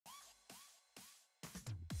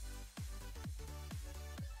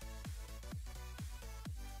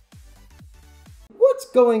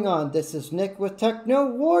What's going on? This is Nick with Techno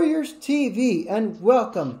Warriors TV, and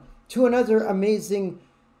welcome to another amazing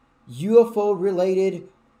UFO related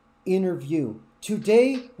interview.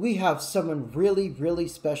 Today we have someone really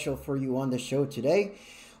special for you on the show today.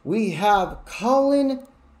 We have Colin,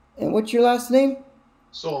 and what's your last name?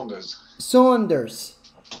 Saunders. Saunders.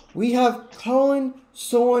 We have Colin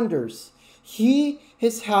Saunders. He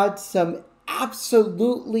has had some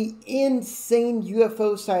absolutely insane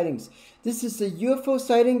UFO sightings. This is the UFO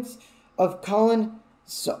sightings of Colin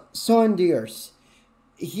Saunders.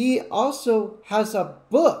 He also has a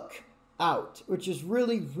book out, which is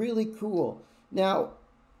really cool. Now,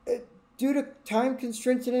 due to time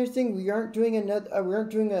constraints and everything, we aren't doing an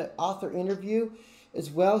author interview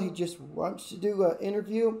as well. He just wants to do an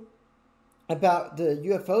interview about the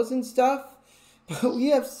UFOs and stuff. But we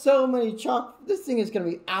have so many this thing is going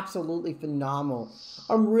to be absolutely phenomenal.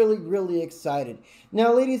 I'm really excited.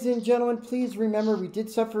 Now, ladies and gentlemen, please remember we did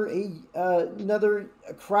suffer another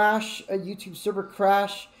crash, a YouTube server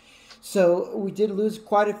crash. So we did lose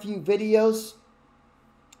quite a few videos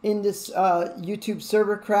in this YouTube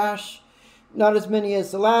server crash. Not as many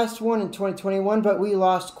as the last one in 2021, but we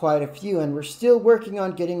lost quite a few, and we're still working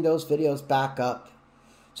on getting those videos back up.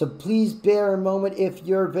 So please bear a moment if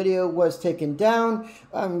your video was taken down.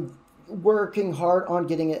 I'm working hard on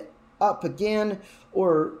getting it up again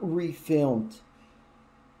or refilmed.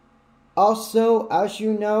 Also, as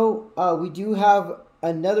you know, we do have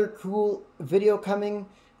another cool video coming.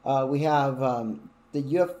 We have the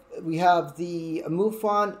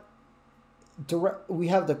MUFON. We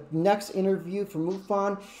have the next interview for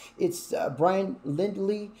MUFON. It's Brian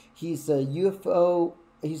Lindley. He's a MUFON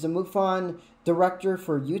director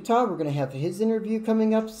for Utah. We're going to have his interview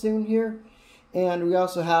coming up soon here. And we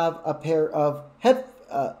also have a pair of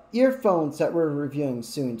earphones that we're reviewing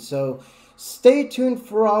soon. So stay tuned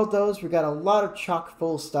for all those. We've got a lot of chock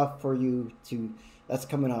full stuff for you that's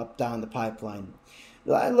coming up down the pipeline.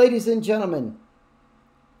 Ladies and gentlemen,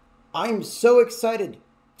 I'm so excited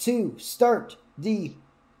to start the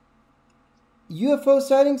UFO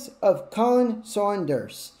sightings of Colin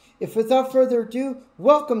Saunders. If without further ado,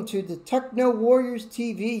 welcome to the Techno Warriors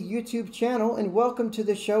TV YouTube channel, and welcome to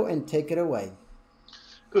the show, and take it away.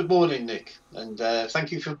 Good morning, Nick, and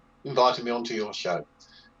thank you for inviting me onto your show.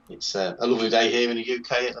 It's a lovely day here in the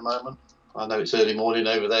UK at the moment. I know it's early morning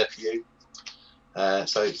over there for you.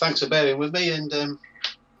 So thanks for bearing with me, and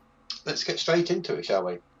let's get straight into it, shall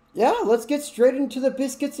we? Yeah, let's get straight into the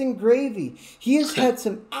biscuits and gravy. He has had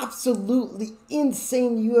some absolutely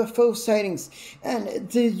insane UFO sightings. And one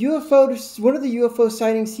of the UFO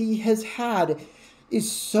sightings he has had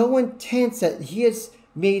is so intense that he has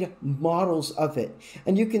made models of it.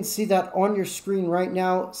 And you can see that on your screen right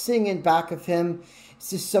now, seeing in back of him. It's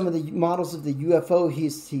just some of the models of the UFO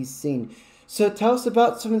he's seen. So tell us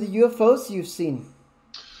about some of the UFOs you've seen.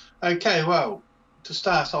 Okay, well, to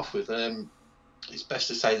start off with, it's best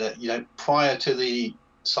to say that, prior to the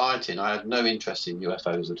sighting, I had no interest in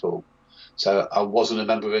UFOs at all. So I wasn't a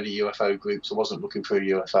member of any UFO groups. I wasn't looking for a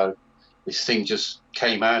UFO. This thing just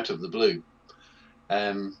came out of the blue.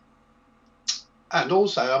 And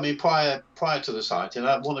also, prior to the sighting,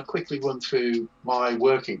 I want to quickly run through my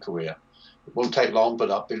working career. It won't take long, but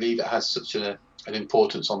I believe it has such an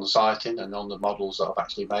importance on the sighting and on the models that I've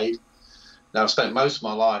actually made. Now, I've spent most of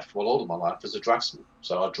my life, well, all of my life, as a draftsman.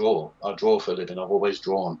 So I draw for a living. I've always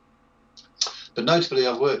drawn. But notably,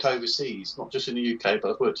 I've worked overseas, not just in the UK,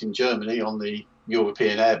 but I've worked in Germany on the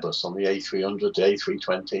European Airbus, on the A300, the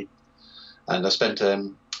A320. And I spent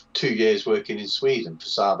 2 years working in Sweden for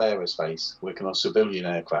Saab Aerospace, working on civilian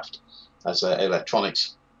aircraft as an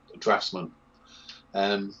electronics draftsman.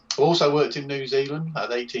 I've also worked in New Zealand. I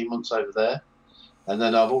had 18 months over there. And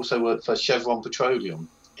then I've also worked for Chevron Petroleum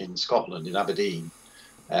in Scotland, in Aberdeen.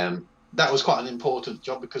 That was quite an important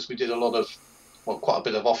job because we did quite a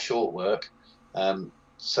bit of offshore work.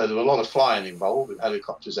 So there were a lot of flying involved with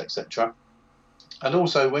helicopters, etc. And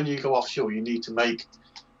also, when you go offshore, you need to make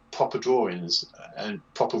proper drawings and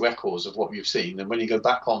proper records of what you've seen. And when you go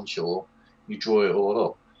back onshore, you draw it all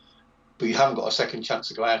up. But you haven't got a second chance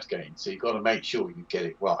to go out again. So you've got to make sure you get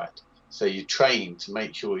it right. So you train to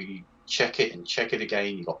make sure you check it and check it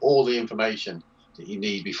again. You've got all the information that you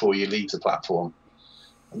need before you leave the platform.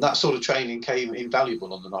 And that sort of training came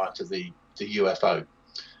invaluable on the night of the UFO,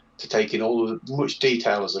 to take in all as much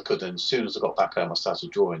detail as I could. And as soon as I got back home, I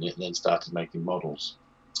started drawing it and then started making models.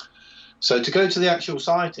 So to go to the actual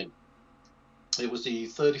sighting, it was the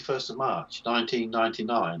 31st of March,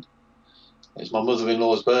 1999. It was my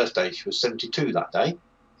mother-in-law's birthday. She was 72 that day.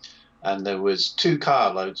 And there was 2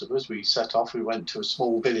 carloads of us. We set off. We went to a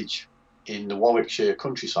small village in the Warwickshire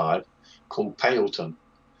countryside called Paleton.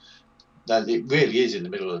 Now, it really is in the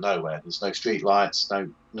middle of nowhere. There's no street lights,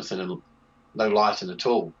 nothing, no lighting at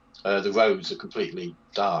all. The roads are completely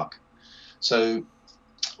dark. So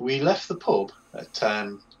we left the pub at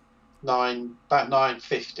about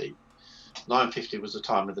 9:50. 9:50 was the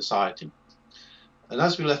time of the sighting. And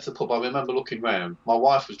as we left the pub, I remember looking round. My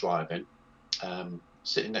wife was driving.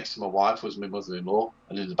 Sitting next to my wife was my mother-in-law,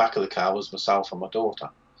 and in the back of the car was myself and my daughter.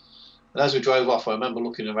 And as we drove off, I remember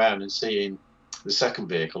looking around and seeing the second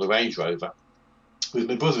vehicle, a Range Rover, with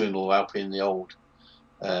my brother-in-law helping the old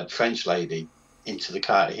French lady into the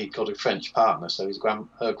car. He'd got a French partner, so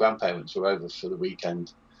her grandparents were over for the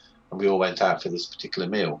weekend, and we all went out for this particular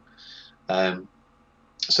meal.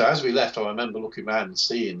 So as we left, I remember looking around and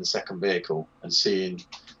seeing the second vehicle and seeing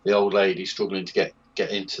the old lady struggling to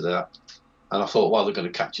get into that. And I thought, well, they're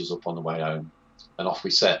going to catch us up on the way home. And off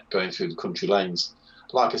we set, going through the country lanes.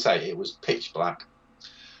 Like I say, it was pitch black.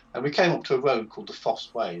 And we came up to a road called the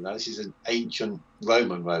Foss Way. Now, this is an ancient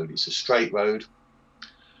Roman road. It's a straight road.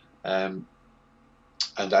 And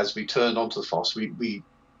as we turned onto the Foss,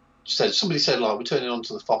 somebody said, like, we're turning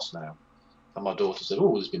onto the Foss now. And my daughter said,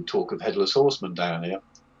 oh, there's been talk of headless horsemen down here.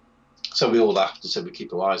 So we all laughed and said we'd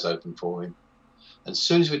keep our eyes open for him. And as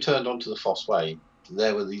soon as we turned onto the Foss Way,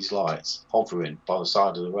 there were these lights hovering by the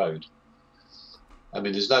side of the road. I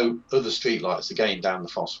mean, there's no other street lights again down the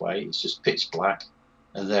Foss Way. It's just pitch black.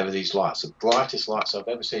 And there were these lights, the brightest lights I've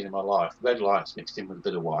ever seen in my life. Red lights mixed in with a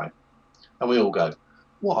bit of white. And we all go,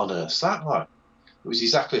 what on earth's that like? It was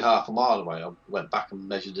exactly half a mile away. I went back and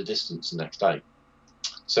measured the distance the next day.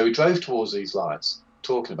 So we drove towards these lights,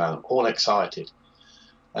 talking about them, all excited.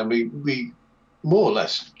 And we more or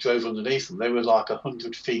less drove underneath them. They were like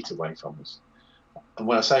 100 feet away from us. And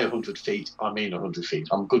when I say 100 feet, I mean 100 feet.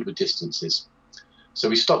 I'm good with distances. So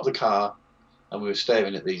we stopped the car and we were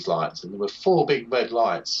staring at these lights. And there were 4 big red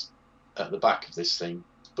lights at the back of this thing.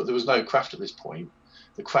 But there was no craft at this point.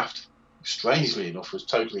 The craft, strangely enough, was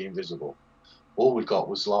totally invisible. All we got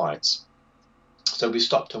was lights. So we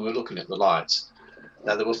stopped and we were looking at the lights.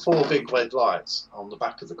 Now, there were 4 big red lights on the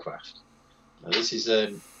back of the craft. Now, this is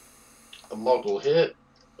a model here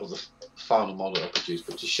of the final model I produced.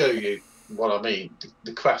 But to show you what I mean,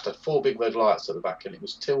 the craft had 4 big red lights at the back, and it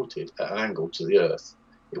was tilted at an angle to the earth.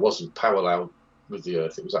 It wasn't parallel with the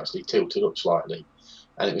earth. It was actually tilted up slightly.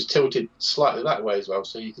 And it was tilted slightly that way as well,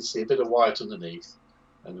 so you can see a bit of white underneath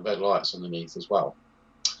and the red lights underneath as well.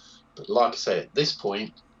 But like I say, at this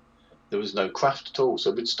point, there was no craft at all.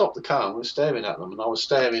 So we'd stopped the car and we were staring at them, and I was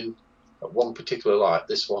staring at one particular light,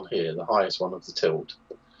 this one here, the highest one of the tilt.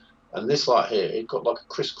 And this light here, it got like a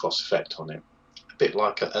crisscross effect on it, a bit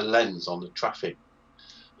like a lens on the traffic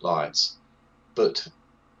lights. But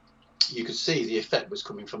you could see the effect was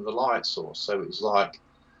coming from the light source. So it was like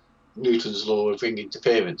Newton's law of ring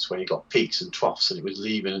interference, where you got peaks and troughs, and it was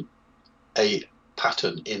leaving a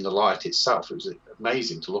pattern in the light itself. It was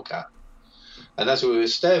amazing to look at. And as we were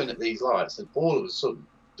staring at these lights, then all of a sudden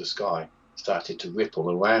the sky started to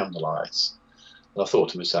ripple around the lights. And I thought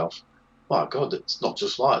to myself, my God, it's not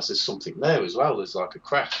just lights, there's something there as well. There's like a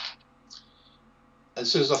craft. And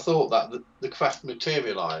as soon as I thought that, the craft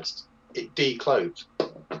materialised, it decloaked.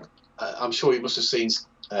 I'm sure you must have seen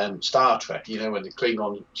Star Trek, you know, when the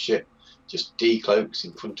Klingon ship just decloaks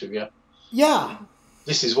in front of you. Yeah.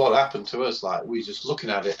 This is what happened to us. Like, we were just looking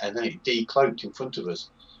at it, and then it decloaked in front of us,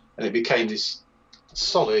 and it became this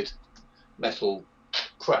solid metal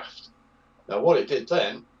craft. Now, what it did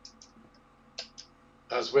then,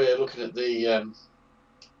 as we're looking at the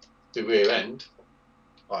rear end,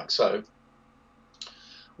 like so,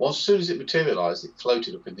 as soon as it materialised, it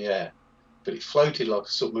floated up in the air. But it floated like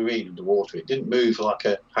a submarine underwater. It didn't move like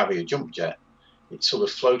a Harrier jump jet. It sort of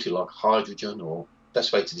floated like hydrogen, or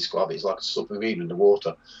best way to describe it is like a submarine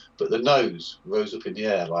underwater. But the nose rose up in the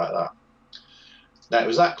air like that. Now, it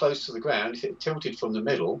was that close to the ground. If it tilted from the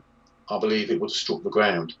middle, I believe it would have struck the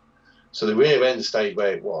ground. So the rear end stayed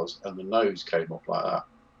where it was, and the nose came up like that,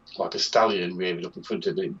 like a stallion rearing up in front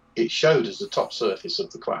of it. It showed us the top surface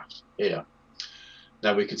of the craft here.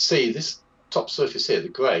 Now, we could see this top surface here, the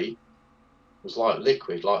grey, was like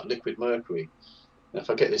liquid mercury. And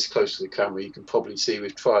if I get this close to the camera, you can probably see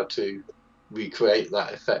we've tried to recreate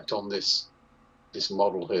that effect on this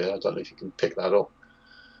model here. I don't know if you can pick that up.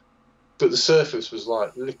 But the surface was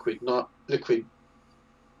like liquid mercury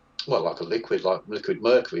running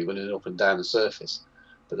up and down the surface.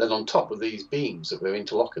 But then on top of these beams that were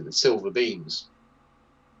interlocking, the silver beams,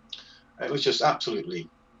 it was just absolutely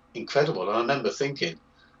incredible. And I remember thinking,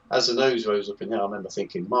 as the nose rose up in there, I remember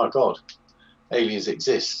thinking, my God, aliens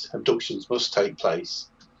exist, abductions must take place.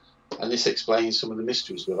 And this explains some of the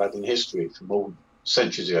mysteries we've had in history from all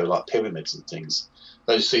centuries ago, like pyramids and things.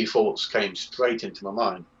 Those three thoughts came straight into my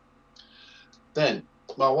mind. Then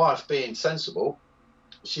my wife, being sensible,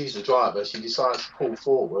 she's the driver, she decides to pull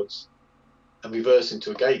forwards and reverse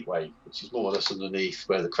into a gateway, which is more or less underneath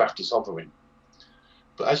where the craft is hovering.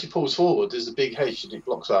 But as she pulls forward, there's a big hedge and it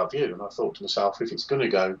blocks our view. And I thought to myself, if it's going to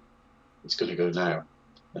go, it's going to go now.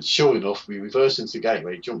 And sure enough, we reversed into the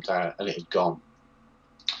gateway, jumped out, and it had gone.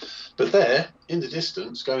 But there, in the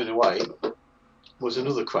distance, going away, was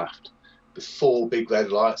another craft with 4 big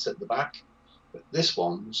red lights at the back. But this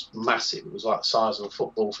one was massive. It was like the size of a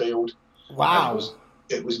football field. Wow. And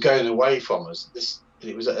it was going away from us.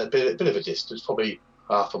 It was at a bit of a distance, probably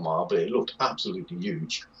half a mile, but it looked absolutely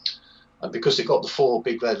huge. And because it got the 4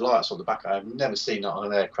 big red lights on the back, I've never seen that on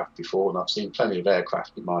an aircraft before, and I've seen plenty of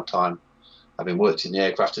aircraft in my time. Having worked in the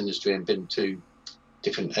aircraft industry and been to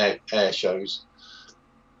different air shows,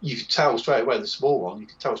 you could tell straight away, the small one, you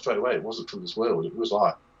could tell straight away it wasn't from this world. It was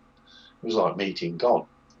like meeting God.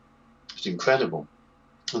 It was incredible.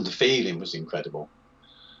 And the feeling was incredible.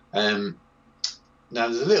 Now,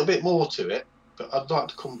 there's a little bit more to it, but I'd like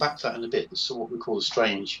to come back to that in a bit. There's what we call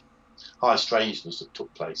the high strangeness that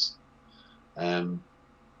took place.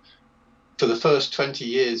 For the first 20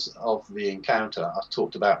 years of the encounter, I've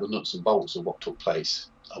talked about the nuts and bolts of what took place,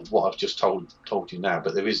 of what I've just told you now,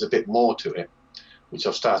 but there is a bit more to it, which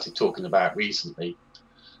I've started talking about recently.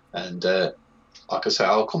 And like I say,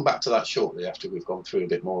 I'll come back to that shortly after we've gone through a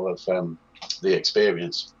bit more of the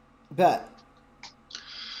experience. Bet.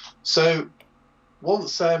 So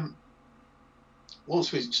once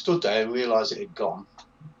we stood there and realised it had gone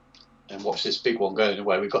and watched this big one going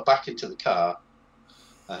away, we got back into the car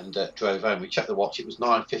and drove home. We checked the watch. It was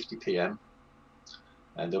 9:50 p.m.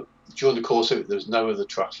 And during the course of it, there was no other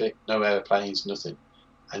traffic, no airplanes, nothing.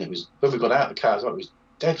 And it was, when we got out of the car as well, it was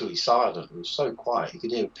deadly silent. It was so quiet, you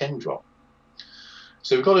could hear a pin drop.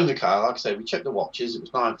 So we got in the car, like I say, we checked the watches. It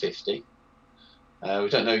was 9:50. We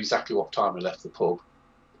don't know exactly what time we left the pub,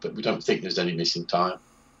 but we don't think there's any missing time.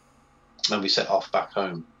 And we set off back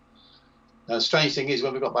home. Now, the strange thing is,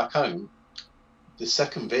 when we got back home, the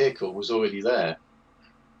second vehicle was already there.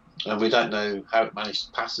 And we don't know how it managed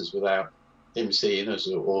to pass us without him seeing us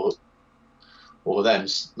or them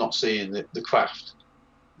not seeing the craft.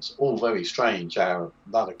 It's all very strange how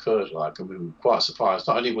that occurred, and we were quite surprised.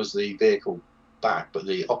 Not only was the vehicle back, but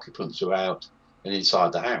the occupants were out and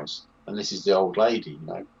inside the house. And this is the old lady,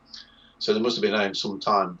 So they must have been home some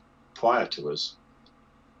time prior to us.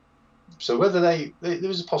 So whether there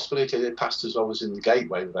was a possibility they passed us while I was in the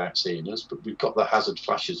gateway without seeing us, but we've got the hazard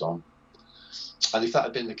flashes on. And if that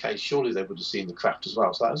had been the case, surely they would have seen the craft as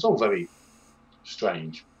well. So that was all very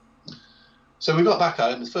strange. So we got back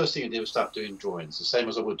home. The first thing I did was start doing drawings, the same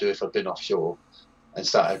as I would do if I'd been offshore, and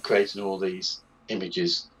started creating all these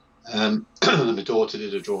images. My daughter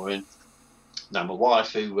did a drawing. Now, my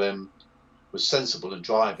wife, who was sensible and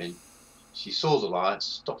driving, she saw the lights,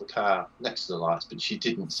 stopped the car next to the lights, but she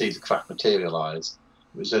didn't see the craft materialise.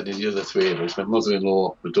 It was only the other three of us, my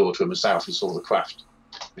mother-in-law, my daughter and myself, who saw the craft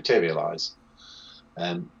materialise.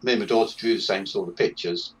 Me and my daughter drew the same sort of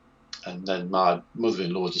pictures, and then my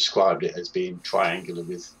mother-in-law described it as being triangular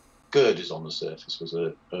with girders on the surface, was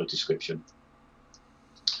her description.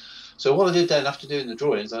 So what I did then, after doing the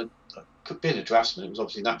drawings, being a draftsman, it was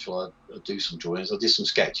obviously natural I'd do some drawings. I did some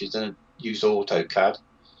sketches, then I used AutoCAD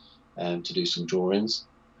to do some drawings.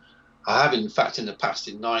 I have, in fact, in the past,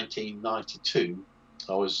 in 1992,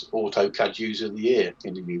 I was AutoCAD User of the Year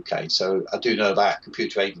in the UK, so I do know about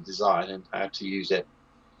computer-aided design and how to use it.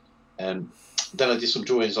 Then I did some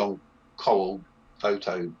drawings on Corel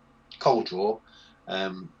Draw,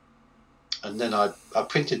 and then I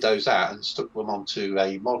printed those out and stuck them onto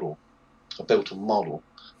a model. I built a model.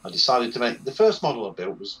 I decided to make, the first model I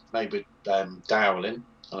built was made with Dowling,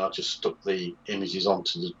 and I just stuck the images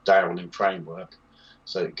onto the Dowling framework,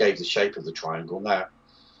 so it gave the shape of the triangle. Now,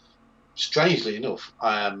 strangely enough,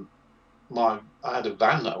 I had a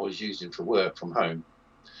van that I was using for work from home.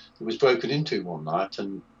 It was broken into one night,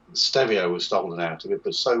 and the stereo was stolen out of it,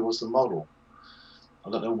 but so was the model. I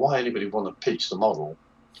don't know why anybody would want to pitch the model,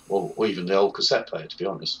 or even the old cassette player, to be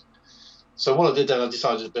honest. So what I did then, I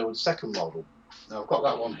decided to build a second model. Now I've got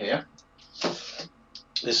that one here.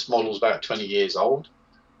 This model's about 20 years old,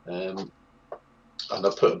 and I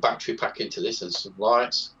put a battery pack into this and some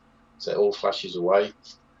lights, so it all flashes away.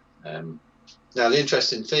 Now the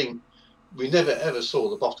interesting thing, we never ever saw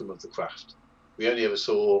the bottom of the craft. We only ever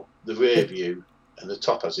saw the rear view and the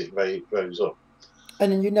top as it rose up.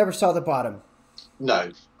 And then you never saw the bottom?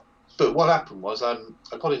 No. But what happened was I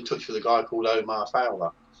got in touch with a guy called Omar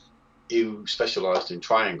Fowler, who specialised in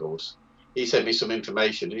triangles. he sent me some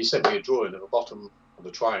information, and he sent me a drawing of the bottom of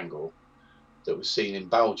a triangle that was seen in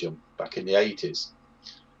Belgium back in the 80s.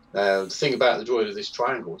 Now, the thing about the drawing of this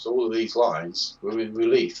triangle is all of these lines were in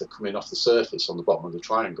relief. They're coming off the surface on the bottom of the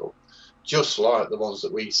triangle, just like the ones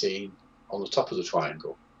that we've seen on the top of the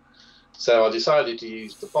triangle. So I decided to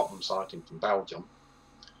use the bottom sighting from Belgium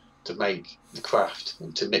to make the craft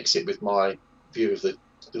and to mix it with my view of the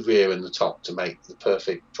rear and the top to make the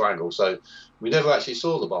perfect triangle. So we never actually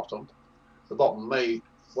saw the bottom. The bottom may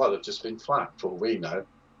well have just been flat for all we know.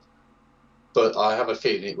 But I have a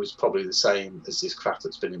feeling it was probably the same as this craft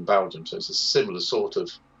that's been in Belgium. So it's a similar sort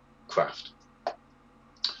of craft.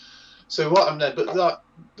 So what I'm there, but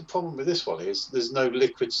the problem with this one is there's no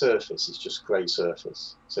liquid surface. It's just grey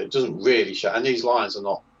surface. So it doesn't really show. And these lines are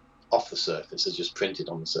not off the surface. They're just printed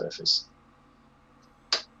on the surface.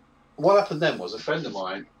 What happened then was a friend of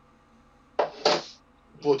mine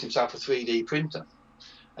bought himself a 3D printer.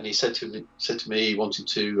 And he said to me he wanted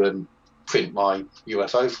to print my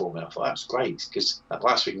UFO for me. I thought that's great because at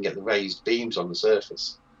last we can get the raised beams on the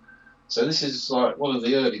surface. So this is like one of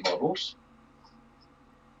the early models.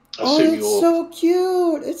 Oh, it's so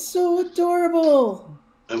cute! It's so adorable.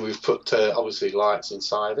 And we've put obviously lights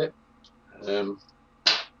inside it.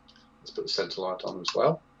 Let's put the centre light on as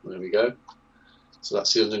well. There we go. So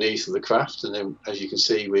that's the underneath of the craft, and then as you can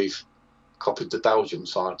see, we've copied the Belgium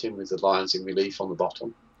sighting with the lines in relief on the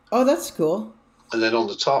bottom. Oh, that's cool. And then on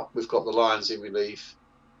the top, we've got the lines in relief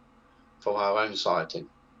from our own sighting.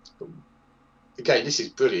 Again, this is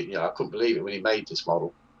brilliant. You know, I couldn't believe it when he made this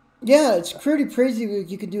model. Yeah, it's pretty crazy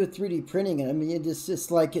you can do a 3D printing. I mean, it's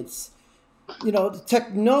just like it's, you know, the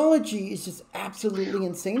technology is just absolutely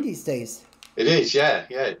insane these days. It is, yeah.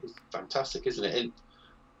 It's fantastic, isn't it? And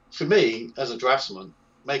for me, as a draftsman,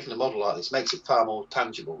 making a model like this makes it far more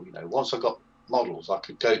tangible. You know, once I got models, I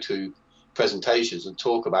could go to presentations and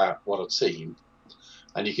talk about what I'd seen.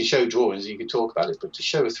 And you can show drawings, and you can talk about it, but to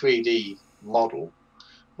show a 3D model,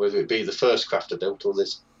 whether it be the first craft I built or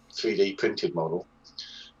this 3D printed model,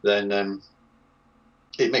 then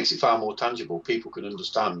it makes it far more tangible. People can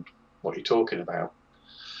understand what you're talking about.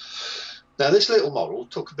 Now, this little model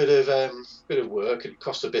took a bit of work, and it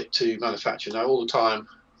cost a bit to manufacture. Now, all the time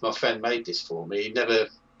my friend made this for me, he never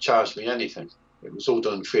charged me anything. It was all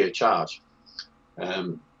done free of charge.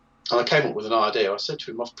 And I came up with an idea. I said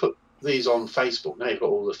to him, I've put these on Facebook. Now you've got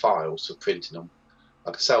all the files for printing them. I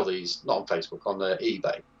could sell these, not on Facebook, on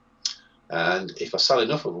eBay. And if I sell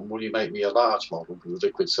enough of them, will you make me a large model with a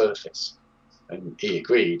liquid surface? And he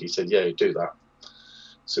agreed. He said, yeah, do that.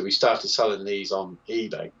 So we started selling these on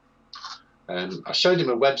eBay. And I showed him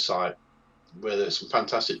a website where there's some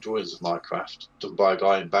fantastic drawings of my craft done by a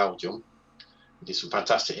guy in Belgium. He did some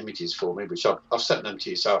fantastic images for me, which I've sent them to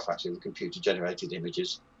yourself, actually, with computer-generated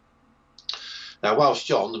images. Now, whilst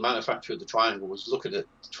John, the manufacturer of the triangle, was looking at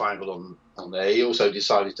the triangle on there, he also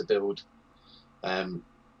decided to build a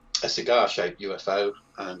cigar-shaped UFO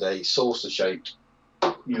and a saucer-shaped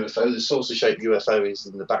UFO. The saucer-shaped UFO is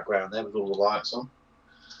in the background there with all the lights on.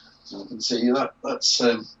 So you can see that's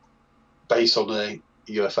based on a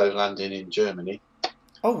UFO landing in Germany.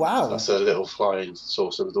 Oh, wow. So that's a little flying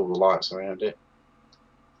saucer with all the lights around it.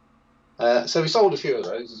 So we sold a few of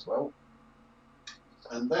those as well.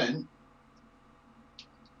 And then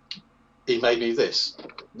he made me this.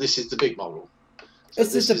 This is the big model. So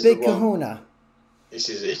this is a big kahuna. This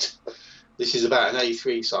is it. This is about an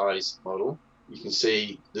A3 size model. You can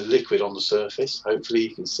see the liquid on the surface. Hopefully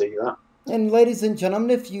you can see that. And ladies and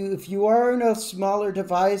gentlemen, if you are in a smaller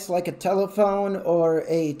device like a telephone or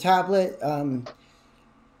a tablet,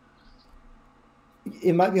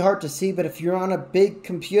 it might be hard to see, but if you're on a big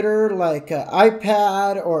computer like an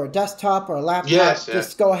iPad or a desktop or a laptop,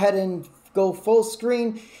 just go ahead and go full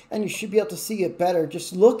screen and you should be able to see it better.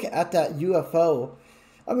 Just look at that UFO.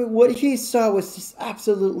 I mean, what he saw was just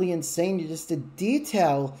absolutely insane. Just the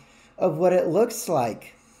detail of what it looks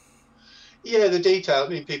like. Yeah, the detail. I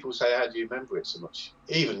mean, people say, how do you remember it so much?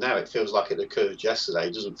 Even now, it feels like it occurred yesterday.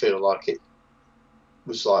 It doesn't feel like it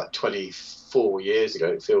was like 24 years ago.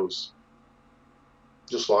 It feels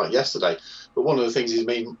just like yesterday. But one of the things is,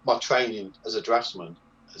 my training as a draftsman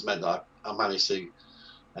has meant that I managed to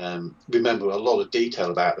remember a lot of detail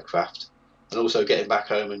about the craft, and also getting back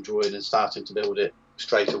home and drawing and starting to build it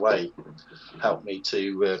straight away helped me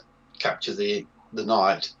to capture the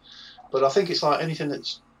night. But I think it's like anything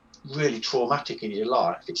that's really traumatic in your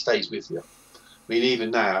life, it stays with you. I mean,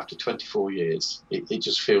 even now, after 24 years, it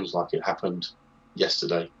just feels like it happened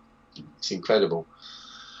yesterday. It's incredible.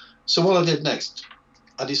 So what I did next,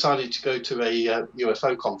 I decided to go to a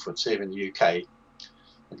UFO conference here in the UK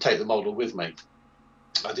and take the model with me.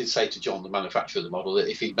 I did say to John, the manufacturer of the model, that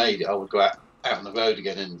if he'd made it, I would go out on the road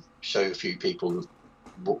again and show a few people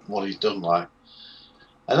what he's done like.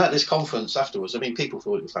 And at this conference afterwards, I mean, people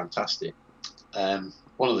thought it was fantastic.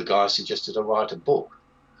 One of the guys suggested I write a book.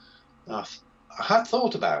 Now, I had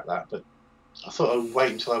thought about that, but I thought I'd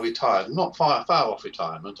wait until I retired. I'm not far off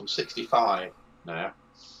retirement. I'm 65 now.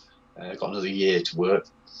 I've got another year to work.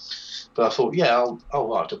 But I thought, yeah, I'll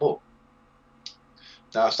write a book.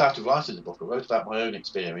 Now, I started writing the book. I wrote about my own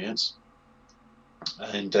experience.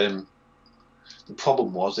 And the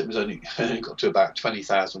problem was it was only got to about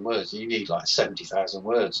 20,000 words. You need like 70,000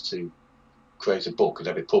 words to create a book and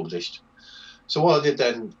have it published. So what I did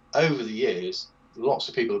then, over the years, lots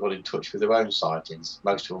of people have got in touch with their own sightings,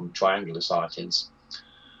 most of them triangular sightings.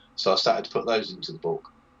 So I started to put those into the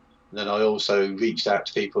book. And then I also reached out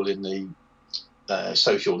to people in the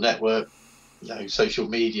social network, social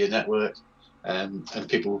media network, and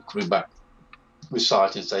people were coming back with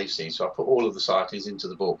sightings they've seen. So I put all of the sightings into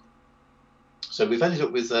the book. So we've ended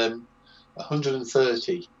up with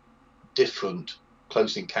 130 different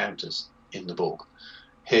close encounters in the book,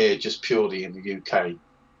 here just purely in the UK.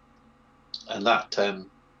 And that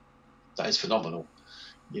is phenomenal,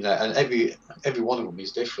 and every one of them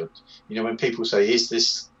is different. When people say, is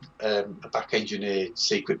this a back engineered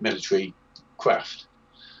secret military craft?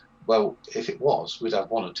 Well, if it was, we'd have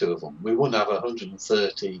one or two of them. We wouldn't have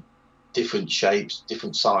 130 different shapes,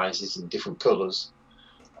 different sizes and different colours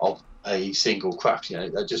of a single craft.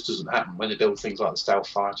 That just doesn't happen. When they build things like the stealth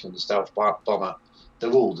fighter and the stealth bomber,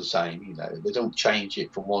 they're all the same. They don't change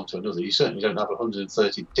it from one to another. You certainly don't have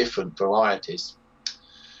 130 different varieties,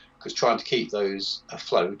 because trying to keep those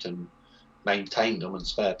afloat and maintain them and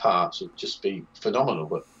spare parts would just be phenomenal.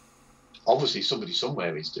 But obviously somebody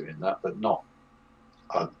somewhere is doing that, but not.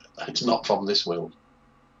 It's not from this world.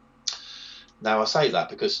 Now I say that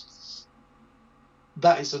because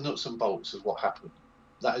that is the nuts and bolts of what happened.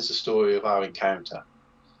 That is the story of our encounter.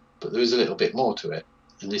 But there is a little bit more to it.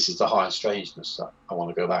 And this is the high strangeness that I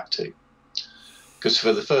want to go back to. Because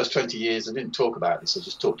for the first 20 years, I didn't talk about this. I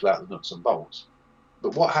just talked about the nuts and bolts.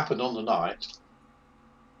 But what happened on the night,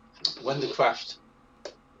 when the craft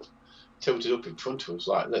tilted up in front of us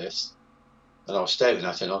like this, and I was staring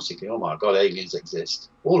at it and I was thinking, oh my God, aliens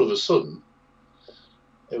exist. All of a sudden,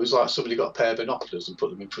 it was like somebody got a pair of binoculars and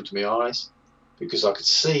put them in front of my eyes, because I could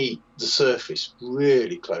see the surface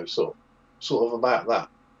really close up, sort of about that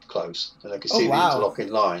close, and I could see the interlocking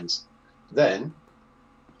lines. Then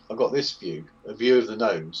I got this view, a view of the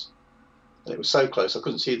nose, and it was so close I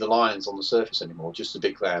couldn't see the lines on the surface anymore, just a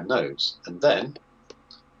big round nose. And then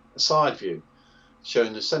a side view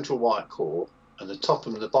showing the central white core and the top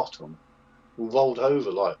and the bottom were rolled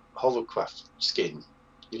over like hovercraft skin.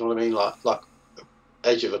 You know what I mean? Like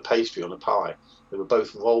edge of a pastry on a pie. They were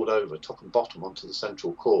both rolled over, top and bottom, onto the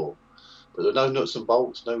central core. But there were no nuts and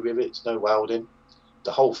bolts, no rivets, no welding.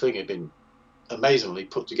 The whole thing had been amazingly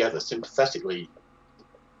put together, sympathetically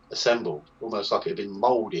assembled, almost like it had been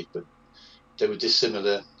moulded, but they were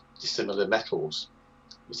dissimilar metals.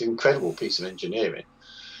 It was an incredible piece of engineering.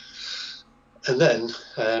 And then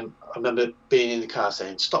I remember being in the car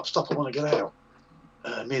saying, stop, I want to get out.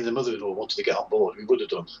 Me and the mother-in-law wanted to get on board. We would have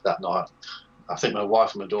done that night. I think my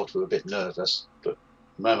wife and my daughter were a bit nervous, but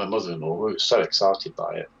my mother-in-law were so excited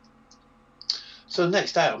by it. So the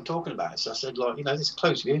next day I'm talking about it. So I said, this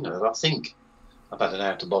close view now, I think I've had an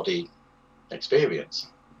out-of-body experience.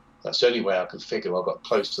 That's the only way I can figure I got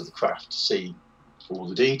close to the craft to see all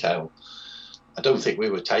the detail. I don't think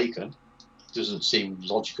we were taken. It doesn't seem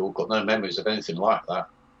logical. Got no memories of anything like that.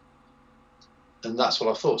 And that's what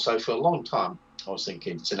I thought. So for a long time, I was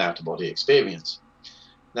thinking it's an out-of-body experience.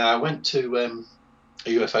 Now, I went to a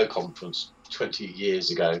UFO conference 20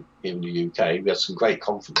 years ago here in the UK. We had some great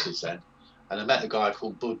conferences then. And I met a guy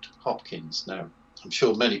called Bud Hopkins. Now, I'm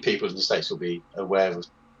sure many people in the States will be aware of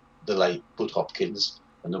the late Bud Hopkins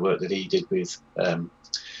and the work that he did with UFO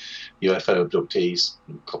abductees.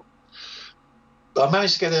 But I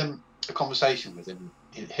managed to get a conversation with him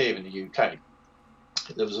here in the UK.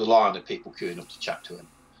 There was a line of people queuing up to chat to him.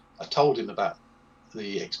 I told him about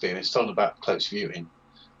the experience, told him about close viewing.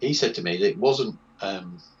 He said to me that it wasn't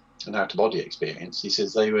an out-of-body experience. He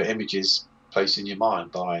says they were images placed in your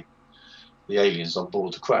mind by the aliens on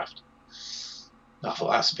board the craft. I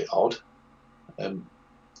thought that's a bit odd.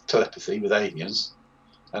 Telepathy with aliens.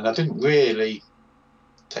 And I didn't really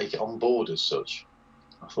take it on board as such.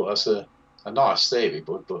 I thought that's a nice theory,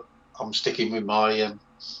 but I'm sticking with my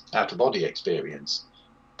out-of-body experience.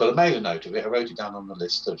 But I made a note of it. I wrote it down on the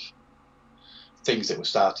list of things that were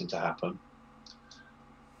starting to happen.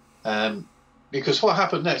 Because what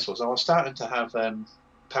happened next was I was starting to have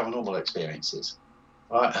paranormal experiences.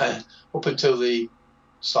 right? Up until the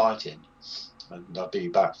sighting, and I'd be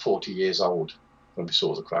about 40 years old when we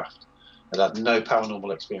saw the craft. I'd had no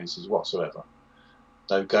paranormal experiences whatsoever.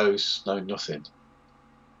 No ghosts, no nothing.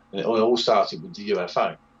 And it all started with the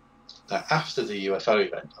UFO. Now, after the UFO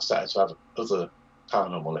event, I started to have other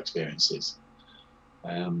paranormal experiences.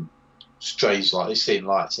 Strange, like seeing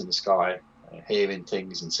lights in the sky, hearing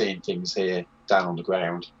things and seeing things here down on the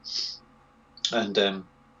ground. And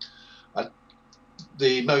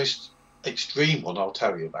the most extreme one I'll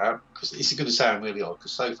tell you about, because this is going to sound really odd,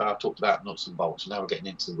 because so far I've talked about nuts and bolts, and now we're getting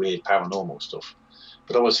into the weird paranormal stuff.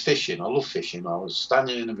 But I was fishing. I love fishing. I was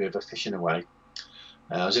standing in the river fishing away.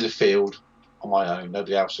 I was in a field on my own,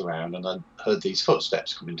 nobody else around, and I heard these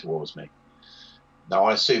footsteps coming towards me. Now,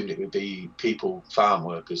 I assumed it would be people, farm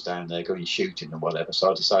workers down there going shooting or whatever,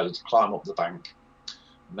 so I decided to climb up the bank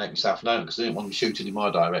and make myself known, because I didn't want them shooting in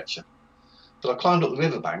my direction. But I climbed up the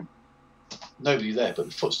riverbank, nobody there, but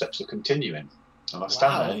the footsteps are continuing. And I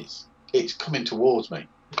stand there, and it's coming towards me.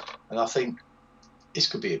 And I think, this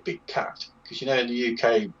could be a big cat. Because, you know, in the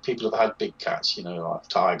UK, people have had big cats, you know, like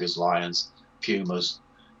tigers, lions, pumas,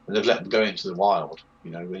 and they've let them go into the wild.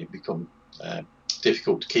 You know, when it becomes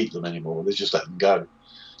difficult to keep them anymore, they just let them go.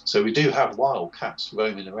 So we do have wild cats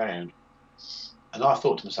roaming around. And I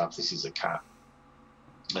thought to myself, this is a cat,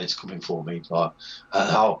 and it's coming for me. Like,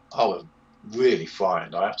 and I was really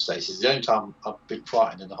frightened, I have to say. This is the only time I've been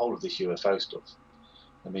frightened in the whole of this UFO stuff.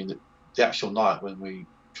 I mean, the actual night when we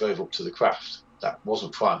drove up to the craft, that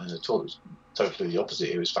wasn't frightening at all. It was totally the opposite.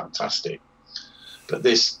 It was fantastic. But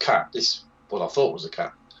this cat, this what I thought was a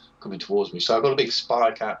cat, coming towards me. So I got a big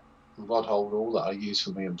spy cat rod holder that I use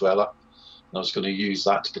for my umbrella, and I was going to use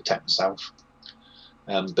that to protect myself.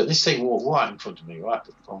 But this thing walked right in front of me, right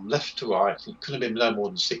from left to right. It couldn't have been no more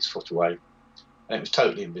than 6 foot away, and it was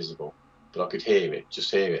totally invisible. But I could hear it,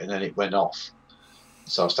 just hear it, and then it went off.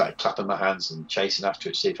 So I started clapping my hands and chasing after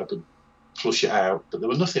it, see if I could flush it out. But there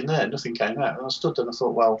was nothing there, nothing came out. And I stood there and I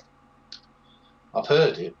thought, well, I've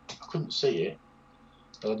heard it, I couldn't see it,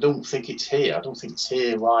 but I don't think it's here. I don't think it's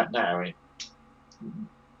here right now.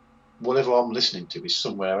 Whatever I'm listening to is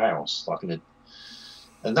somewhere else.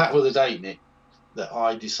 And that was the day, Nick, that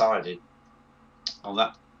I decided on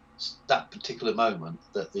that particular moment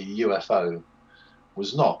that the UFO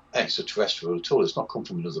was not extraterrestrial at all. It's not come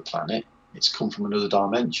from another planet. It's come from another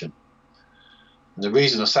dimension. And the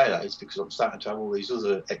reason I say that is because I'm starting to have all these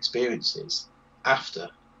other experiences after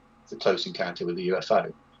the close encounter with the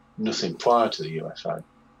UFO, nothing prior to the UFO.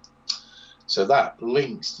 So that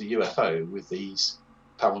links the UFO with these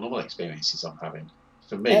paranormal experiences I'm having.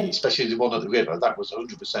 For me, especially the one at the river, that was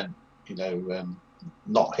 100%,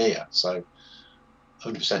 not here. So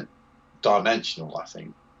 100% dimensional, I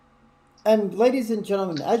think. And ladies and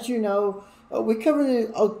gentlemen, as you know, we cover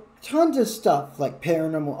tons of stuff like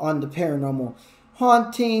paranormal on the paranormal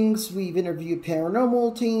hauntings. We've interviewed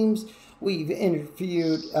paranormal teams. We've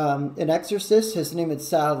interviewed an exorcist. His name is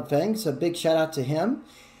Sal Feng, so big shout out to him.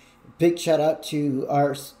 Big shout out to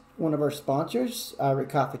one of our sponsors,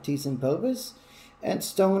 Coffee Teas and Bobas, and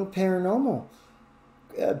Stone Paranormal.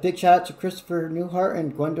 Big shout out to Christopher Newhart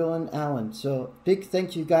and Gwendolyn Allen. So big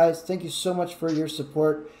thank you guys. Thank you so much for your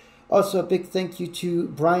support. Also a big thank you to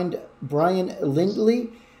Brian Lindley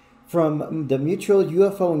from the Mutual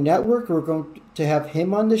UFO Network. We're going to have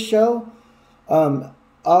him on the show.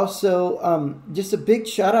 Also, just a big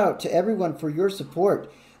shout out to everyone for your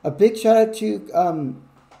support. A big shout out to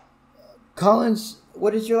Colin's.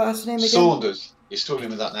 What is your last name again? Saunders. You're struggling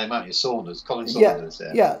with that name, aren't you? Saunders. Colin Saunders.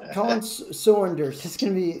 Yeah. Colin Saunders. It's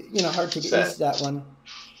going to be hard to get used to that one.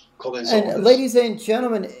 Colin Saunders. And ladies and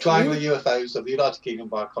gentlemen, Triangular UFOs of the United Kingdom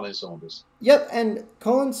by Colin Saunders. Yep, and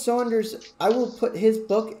Colin Saunders, I will put his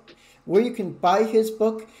book where you can buy his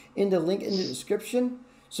book in the link in the description.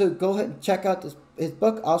 So go ahead and check out his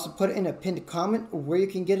book. I'll also put it in a pinned comment where you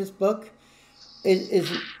can get his book. It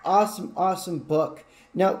is an awesome, awesome book.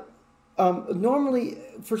 Now, normally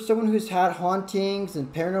for someone who's had hauntings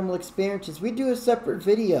and paranormal experiences, we do a separate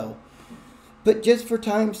video. But just for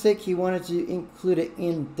time's sake, he wanted to include it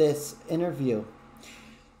in this interview.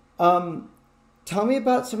 Tell me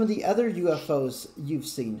about some of the other UFOs you've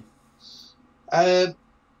seen. A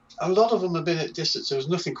lot of them have been at distance. There was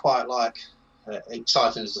nothing quite like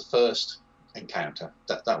exciting as the first encounter.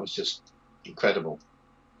 That was just incredible.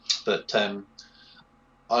 But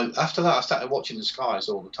after that, I started watching the skies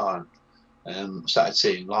all the time. Started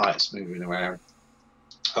seeing lights moving around.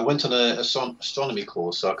 I went on an astronomy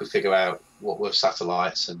course so I could figure out what were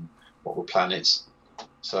satellites and what were planets.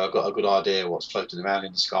 So I got a good idea of what's floating around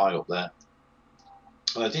in the sky up there.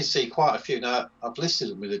 And I did see quite a few. Now, I've listed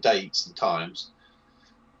them with the dates and times,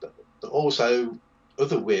 but also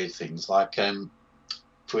other weird things, like,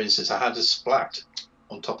 for instance, I had a splat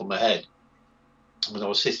on top of my head when I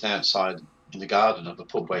was sitting outside in the garden of the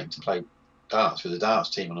pub waiting to play darts with the darts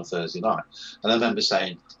team on a Thursday night. And I remember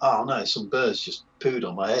saying, oh no, some birds just pooed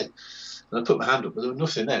on my head. And I put my hand up, but there was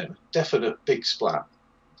nothing there. It was a definite big splat.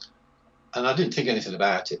 And I didn't think anything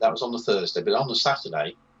about it. That was on the Thursday. But on the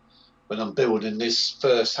Saturday, when I'm building this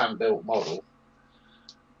first hand-built model,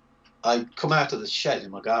 I come out of the shed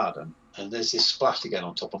in my garden, and there's this splat again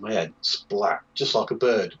on top of my head. Splat, just like a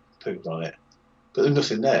bird pooed on it. But there's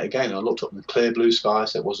nothing there. Again, I looked up in the clear blue sky,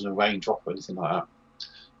 so it wasn't a raindrop or anything like that.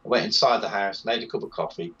 I went inside the house, made a cup of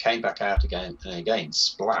coffee, came back out again, and again,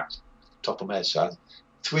 splat, top of my head. So I had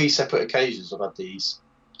 3 separate occasions I've had these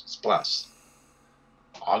splats.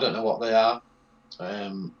 I don't know what they are,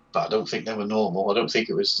 but I don't think they were normal. I don't think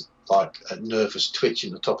it was like a nervous twitch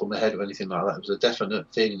in the top of my head or anything like that. It was a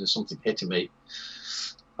definite feeling of something hitting me.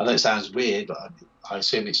 I know it sounds weird, but I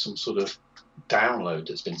assume it's some sort of download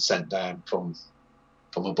that's been sent down from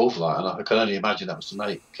above, like, and I can only imagine that was to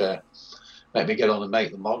make me get on and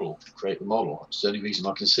make the model, create the model. It's the only reason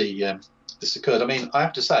I can see this occurred. I mean, I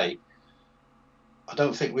have to say, I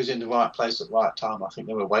don't think we was in the right place at the right time. I think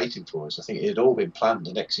they were waiting for us. I think it had all been planned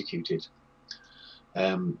and executed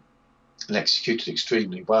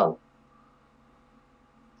extremely well.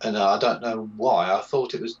 And I don't know why. I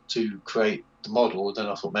thought it was to create the model, and then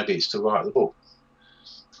I thought maybe it's to write the book.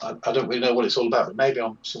 I don't really know what it's all about, but maybe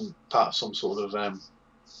I'm part of some sort of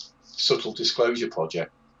subtle disclosure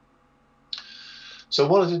project. So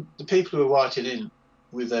one of the people who were writing in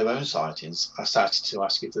with their own sightings, I started to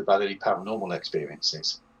ask if they've had any paranormal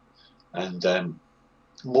experiences. And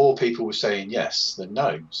more people were saying yes than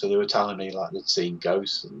no. So they were telling me like they'd seen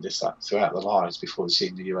ghosts and this, that, throughout their lives before they'd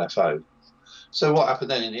seen the UFO. So what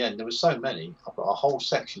happened then in the end, there were so many, I've got a whole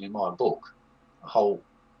section in my book, a whole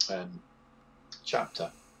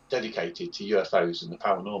chapter dedicated to UFOs and the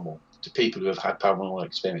paranormal, to people who have had paranormal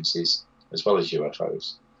experiences as well as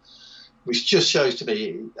UFOs, which just shows to me,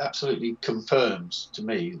 it absolutely confirms to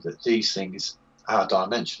me that these things are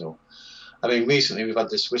dimensional. I mean, recently we've had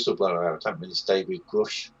this whistleblower out, haven't we, this David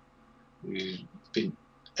Grush, who's been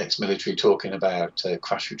ex-military, talking about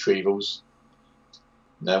crash retrievals.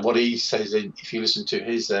 Now, what he says, if you listen to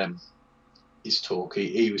his talk,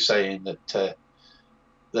 he was saying that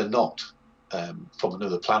they're not from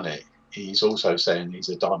another planet. He's also saying these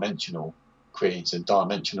are dimensional creatures and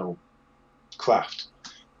dimensional craft.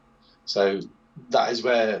 So that is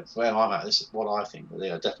where I'm at. This is what I think, that they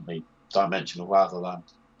are definitely dimensional rather than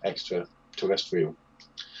extraterrestrial.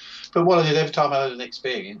 But what I did every time I had an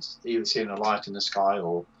experience, either seeing a light in the sky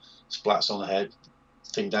or splats on the head,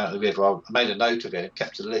 thing down at the river, I made a note of it and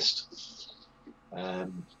kept a list. I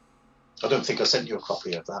don't think I sent you a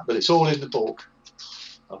copy of that, but it's all in the book.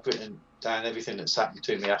 I've written down everything that's happened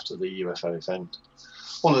to me after the UFO event.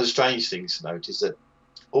 One of the strange things to note is that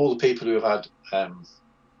all the people who have had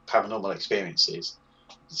paranormal experiences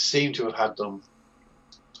seem to have had them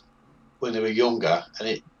when they were younger, and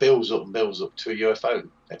it builds up and builds up to a UFO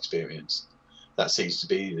experience. That seems to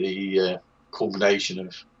be the culmination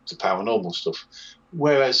of the paranormal stuff.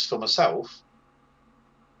 Whereas for myself,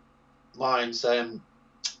 mine's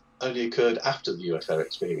only occurred after the UFO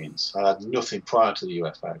experience. I had nothing prior to the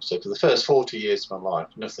UFO. So for the first 40 years of my life,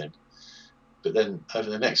 nothing. But then over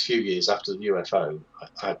the next few years after the UFO,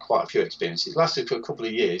 I had quite a few experiences. It lasted for a couple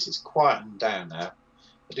of years. It's quietened down now.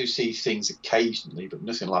 I do see things occasionally, but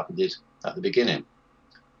nothing like I did at the beginning.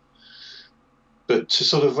 But to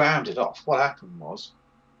sort of round it off, what happened was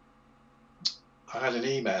I had an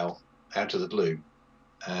email out of the blue.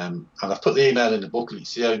 And I've put the email in the book, and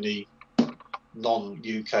it's the only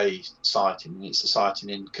non-UK sighting, and it's a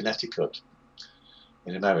sighting in Connecticut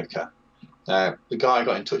in America. Now, the guy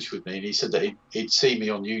got in touch with me, and he said that he'd seen me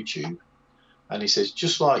on YouTube, and he says,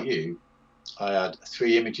 just like you, I had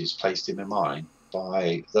 3 images placed in my mind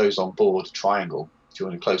by those on board Triangle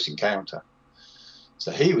during a close encounter.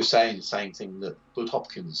 So he was saying the same thing that Bud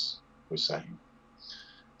Hopkins was saying.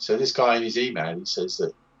 So this guy in his email, he says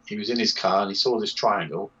that he was in his car and he saw this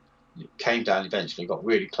triangle. It came down eventually, got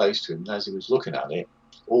really close to him, and as he was looking at it,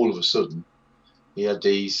 all of a sudden, he had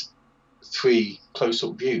these 3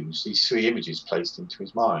 close-up views, these 3 images placed into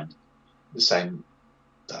his mind. The same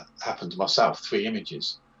that happened to myself, 3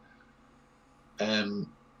 images. And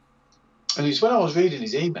it's when I was reading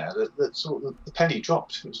his email that sort of the penny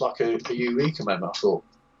dropped. It was like a eureka moment. I thought,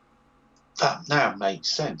 that now makes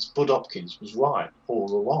sense. Bud Hopkins was right all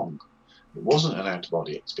along. It wasn't an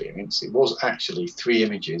out-of-body experience. It was actually 3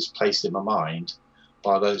 images placed in my mind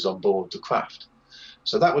by those on board the craft.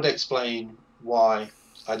 So that would explain why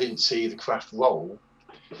I didn't see the craft roll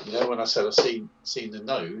You know, when I said I seen the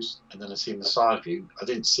nose and then I seen the side view, I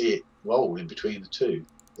didn't see it roll in between the two.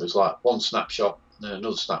 It was like one snapshot and then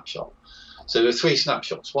another snapshot. So there were three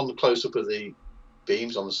snapshots: one the close up of the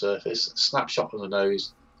beams on the surface, a snapshot of the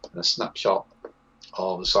nose, and a snapshot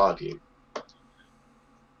of the side view.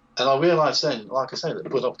 And I realised then, like I say, that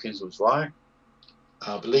Bud Hopkins was right.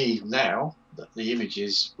 I believe now that the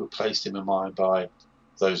images were placed in my mind by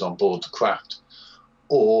those on board the craft,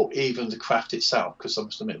 or even the craft itself, because I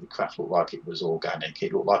must admit the craft looked like it was organic.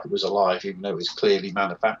 It looked like it was alive, even though it was clearly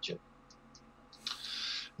manufactured.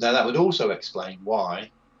 Now that would also explain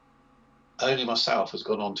why only myself has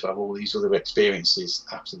gone on to have all these other experiences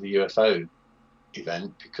after the UFO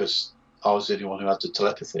event, because I was the only one who had the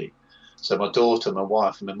telepathy. So my daughter, my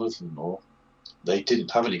wife and my mother-in-law, they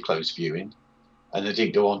didn't have any close viewing, and they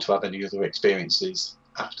didn't go on to have any other experiences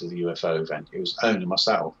after the UFO event. It was only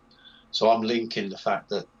myself. So I'm linking the fact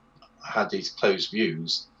that I had these close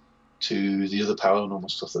views to the other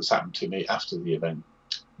paranormal stuff that's happened to me after the event,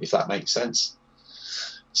 if that makes sense.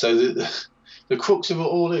 So the crux of it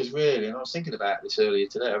all is really, and I was thinking about this earlier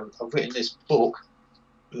today, I've written this book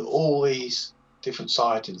with all these different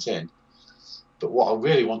sightings in, but what I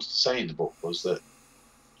really wanted to say in the book was that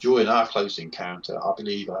during our close encounter, I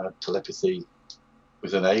believe I had telepathy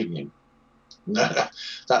with an alien.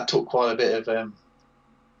 That took quite a bit of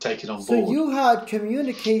taking on board. So you had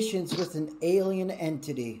communications with an alien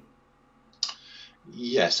entity?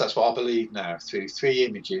 Yes, that's what I believe now, through three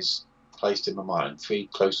images placed in my mind, three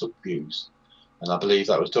close-up views. And I believe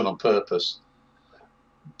that was done on purpose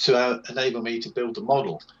to enable me to build the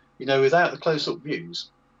model. You know, without the close-up views,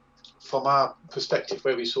 from our perspective,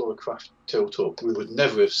 where we saw the craft tilt up, we would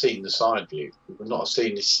never have seen the side view. We would not have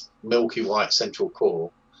seen this milky white central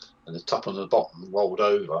core and the top and the bottom rolled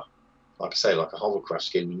over, like I say, like a hovercraft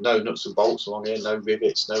skin, with no nuts and bolts along here, no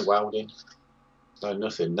rivets, no welding, no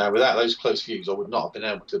nothing. Now, without those close views, I would not have been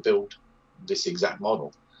able to build this exact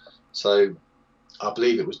model. So I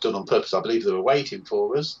believe it was done on purpose. I believe they were waiting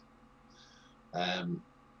for us.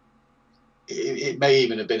 It may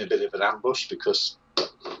even have been a bit of an ambush because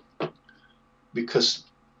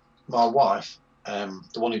my wife,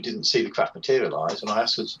 the one who didn't see the craft materialise, when I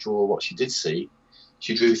asked her to draw what she did see,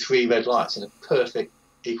 she drew three red lights in a perfect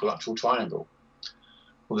equilateral triangle.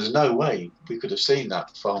 Well, there's no way we could have seen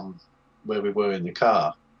that from where we were in the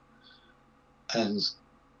car. And,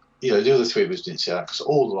 you know, the other three of us didn't see that because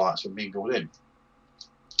all the lights were mingled in.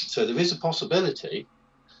 So there is a possibility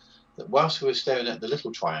that whilst we were staring at the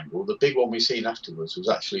little triangle, the big one we seen afterwards was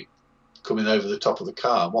actually coming over the top of the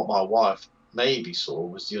car. And what my wife maybe saw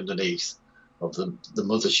was the underneath of the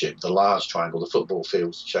mothership, the large triangle, the football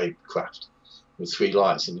field shaped craft with three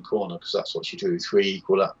lights in the corner, because that's what she drew, three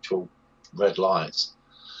equilateral red lights.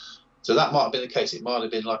 So that might have been the case. It might have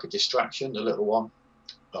been like a distraction, the little one.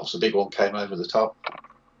 Whilst the big one came over the top.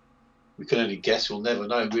 We can only guess. We'll never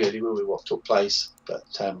know really, will we, what took place. But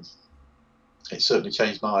it certainly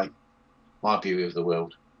changed my view of the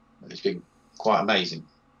world. It's been quite amazing,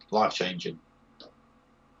 life-changing.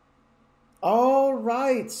 All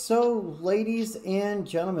right. So, ladies and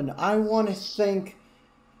gentlemen, I want to thank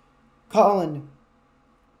Colin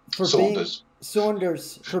for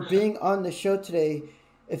Saunders for being on the show today.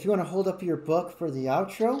 If you want to hold up your book for the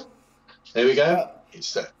outro. There we go.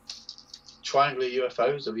 It's Triangular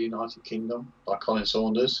UFOs of the United Kingdom by Colin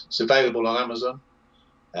Saunders. It's available on Amazon.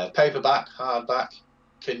 Paperback, hardback,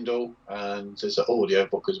 Kindle, and there's an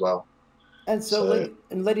audiobook as well. And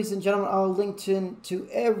ladies and gentlemen, I'll link to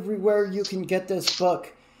everywhere you can get this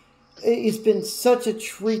book. It's been such a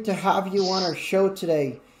treat to have you on our show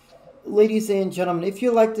today. Ladies and gentlemen, if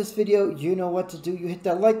you like this video, you know what to do. You hit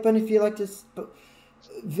that like button if you like this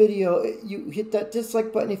video. You hit that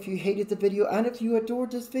dislike button if you hated the video. And if you adored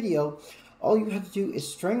this video, all you have to do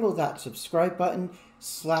is strangle that subscribe button,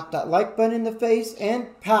 slap that like button in the face,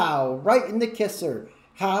 and pow, right in the kisser.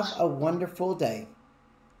 Have a wonderful day.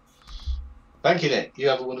 Thank you, Nick. You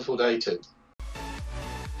have a wonderful day too.